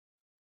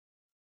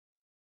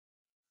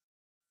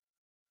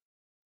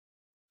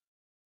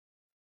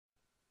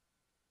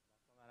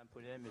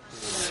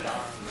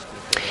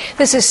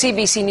This is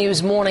CBC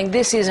News Morning.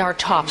 This is our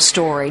top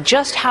story.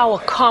 Just how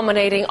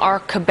accommodating are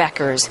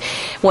Quebecers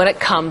when it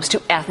comes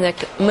to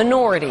ethnic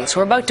minorities?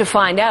 We're about to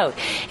find out.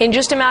 In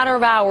just a matter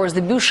of hours,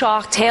 the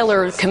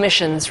Bouchard-Taylor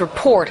Commission's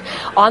report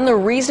on the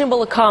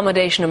reasonable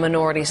accommodation of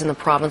minorities in the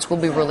province will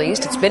be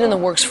released. It's been in the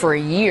works for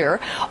a year.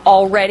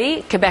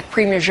 Already, Quebec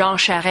Premier Jean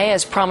Charest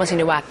is promising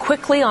to act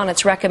quickly on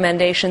its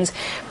recommendations,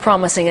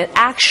 promising an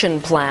action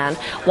plan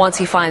once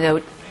he finds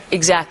out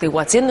exactly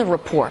what's in the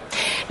report.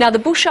 Now, the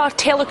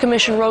Bouchard-Taylor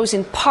Commission rose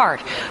in part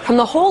from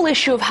the whole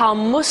issue of how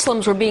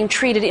Muslims were being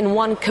treated in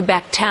one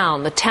Quebec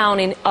town, the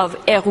town of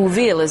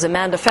Hérouville, as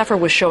Amanda Pfeffer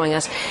was showing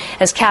us,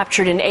 as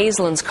captured in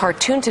Aisling's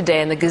cartoon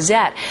today in the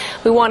Gazette.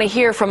 We want to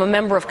hear from a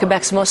member of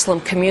Quebec's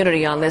Muslim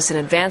community on this in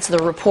advance of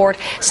the report.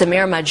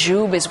 Samer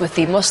Majzoub is with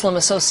the Muslim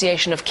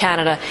Association of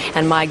Canada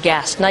and my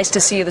guest. Nice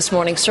to see you this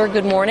morning, sir.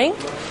 Good morning.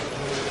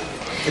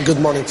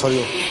 Good morning for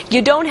you.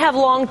 You don't have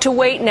long to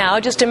wait now,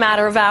 just a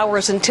matter of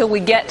hours until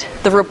we get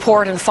the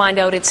report and find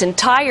out its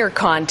entire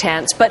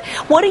contents. But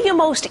what are you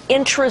most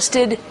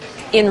interested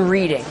in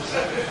reading?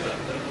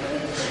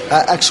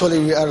 Actually,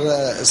 we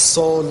are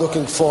so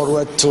looking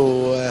forward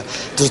to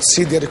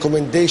see the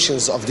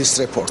recommendations of this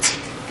report.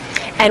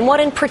 And what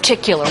in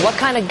particular? What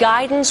kind of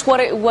guidance? What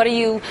are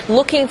you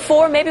looking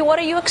for? Maybe what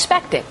are you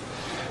expecting?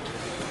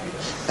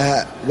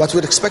 What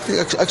we're expecting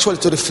actually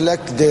to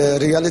reflect the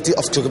reality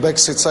of Quebec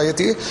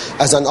society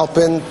as an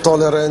open,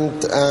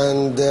 tolerant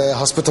and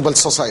hospitable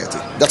society.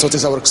 That's what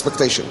is our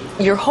expectation.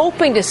 You're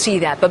hoping to see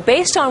that, but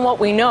based on what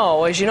we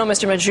know, as you know,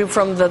 Mr. Majzoub,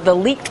 from the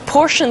leaked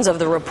portions of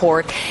the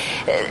report,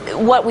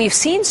 what we've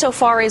seen so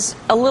far is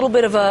a little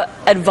bit of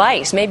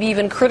advice, maybe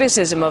even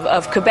criticism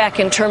of Quebec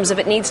in terms of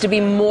it needs to be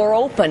more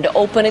open, to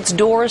open its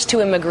doors to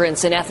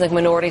immigrants and ethnic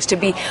minorities, to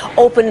be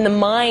open in the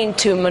mind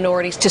to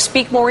minorities, to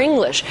speak more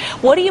English.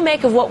 What do you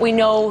make of what we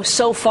know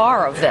so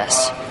far of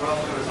this?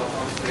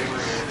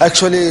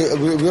 Actually,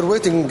 we're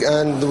waiting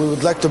and we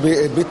would like to be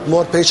a bit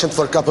more patient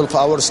for a couple of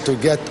hours to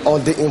get all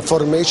the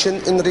information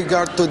in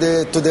regard to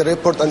the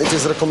report and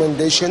its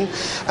recommendation.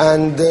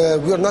 And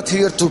we are not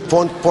here to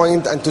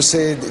point and to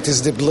say it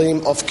is the blame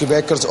of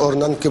Quebecers or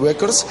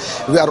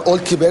non-Quebecers. We are all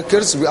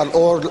Quebecers. We are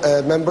all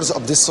members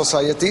of this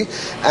society.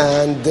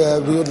 And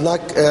we would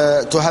like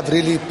to have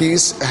really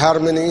peace,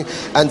 harmony,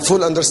 and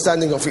full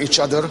understanding of each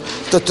other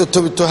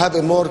to have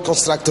a more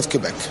constructive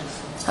Quebec.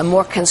 A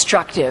more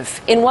constructive.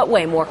 In what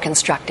way more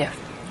constructive?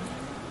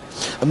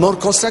 More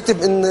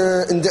constructive in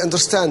the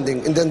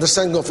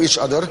understanding of each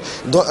other.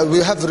 We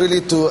have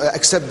really to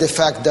accept the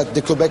fact that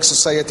the Quebec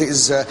society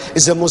is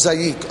a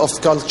mosaic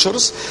of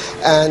cultures,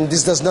 and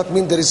this does not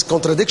mean there is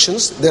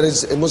contradictions. There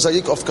is a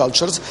mosaic of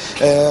cultures.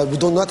 We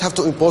do not have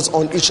to impose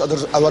on each other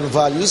our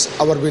values,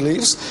 our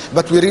beliefs,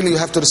 but we really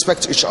have to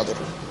respect each other.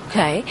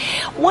 Okay.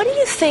 What do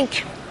you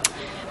think?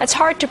 It's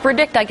hard to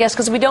predict, I guess,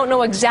 because we don't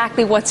know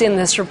exactly what's in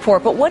this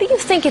report, but what do you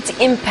think its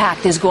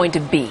impact is going to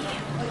be?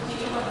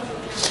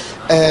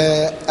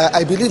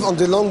 I believe on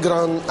the long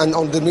run and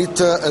on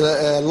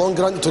the long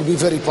run it will be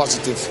very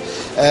positive.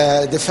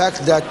 The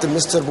fact that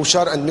Mr.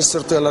 Bouchard and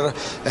Mr. Taylor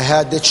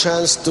had the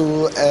chance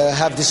to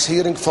have this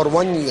hearing for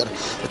 1 year,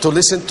 to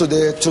listen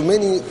to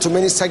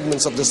many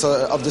segments of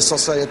the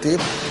society,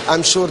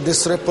 I'm sure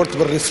this report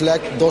will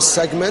reflect those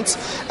segments,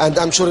 and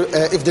I'm sure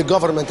if the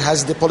government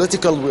has the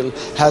political will,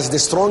 has the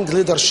strong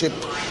leadership,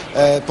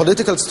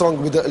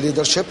 strong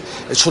leadership,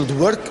 it should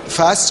work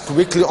fast,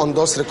 quickly on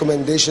those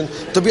recommendations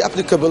to be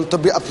applicable,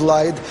 to be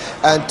applied,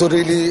 and to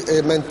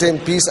really maintain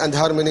peace and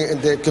harmony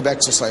in the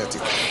Quebec society.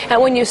 And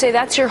when you say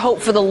that's your hope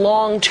for the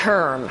long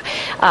term,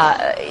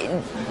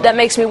 that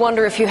makes me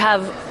wonder if you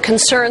have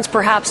concerns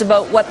perhaps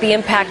about what the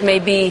impact may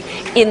be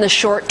in the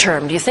short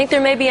term. Do you think there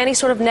may be any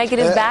sort of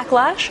negative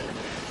backlash?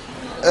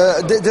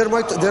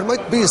 There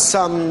might be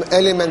some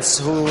elements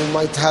who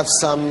might have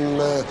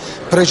some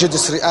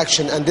prejudice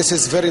reaction, and this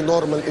is very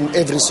normal in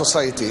every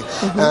society.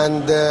 Mm-hmm.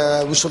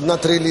 And we should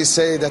not really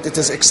say that it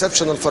is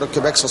exceptional for a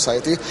Quebec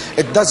society.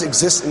 It does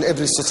exist in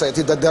every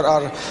society, that there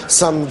are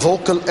some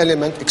vocal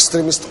element,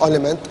 extremist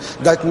element,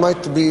 that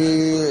might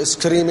be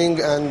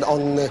screaming and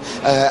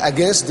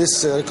against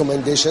this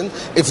recommendation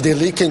if the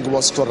leaking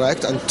was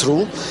correct and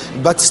true.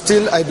 But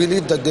still, I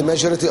believe that the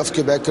majority of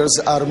Quebecers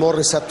are more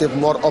receptive,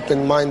 more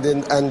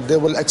open-minded, and they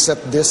will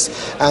accept this,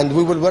 and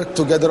we will work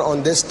together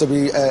on this to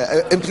be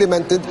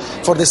implemented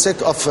for the sake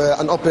of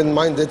an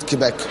open-minded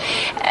Quebec.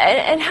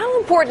 And how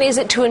important is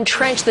it to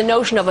entrench the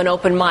notion of an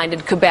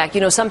open-minded Quebec?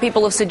 You know, some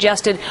people have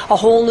suggested a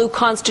whole new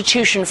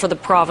constitution for the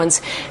province,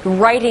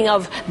 writing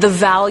of the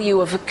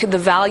values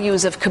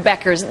of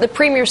Quebecers. The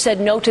Premier said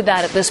no to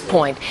that at this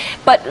point.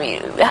 But,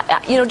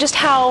 you know, just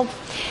how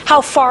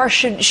far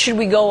should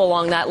we go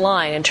along that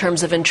line in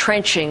terms of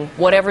entrenching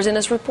whatever's in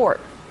this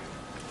report?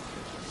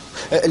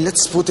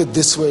 let's put it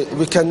this way,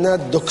 we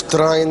cannot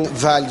doctrine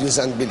values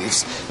and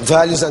beliefs.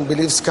 Values and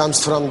beliefs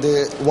comes from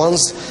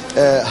one's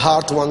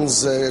heart,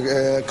 one's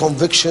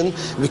conviction.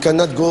 We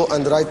cannot go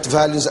and write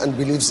values and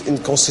beliefs in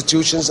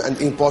constitutions and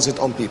impose it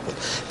on people.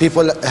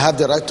 People have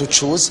the right to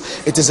choose.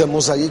 It is a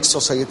mosaic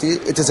society.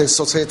 It is a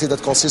society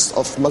that consists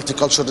of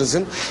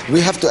multiculturalism.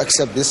 We have to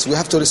accept this. We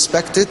have to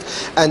respect it.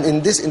 And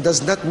in this, it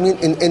does not mean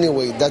in any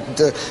way that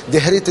the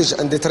heritage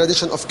and the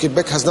tradition of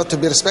Quebec has not to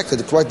be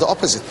respected. Quite the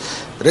opposite.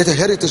 The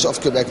heritage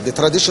of Quebec, the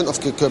tradition of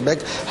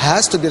Quebec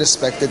has to be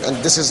respected, and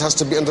this has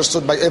to be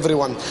understood by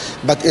everyone.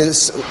 But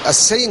as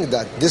saying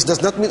that, this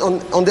does not mean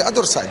on the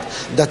other side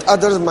that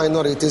other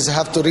minorities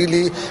have to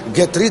really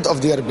get rid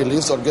of their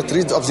beliefs or get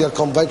rid of their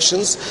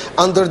convictions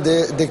under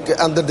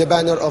the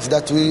banner of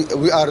that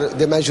we are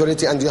the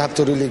majority and you have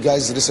to really,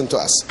 guys, listen to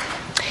us.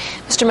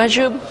 Mr.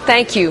 Majzoub,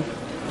 thank you.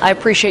 I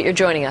appreciate your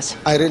joining us.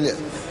 I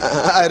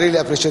really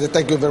appreciate it.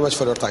 Thank you very much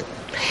for your time.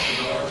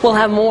 We'll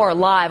have more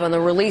live on the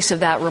release of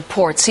that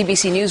report.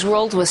 CBC News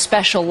World with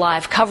special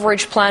live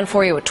coverage planned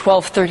for you at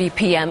 12:30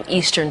 p.m.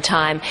 Eastern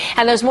Time.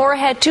 And there's more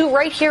ahead, too,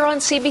 right here on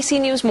CBC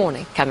News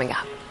Morning coming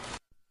up.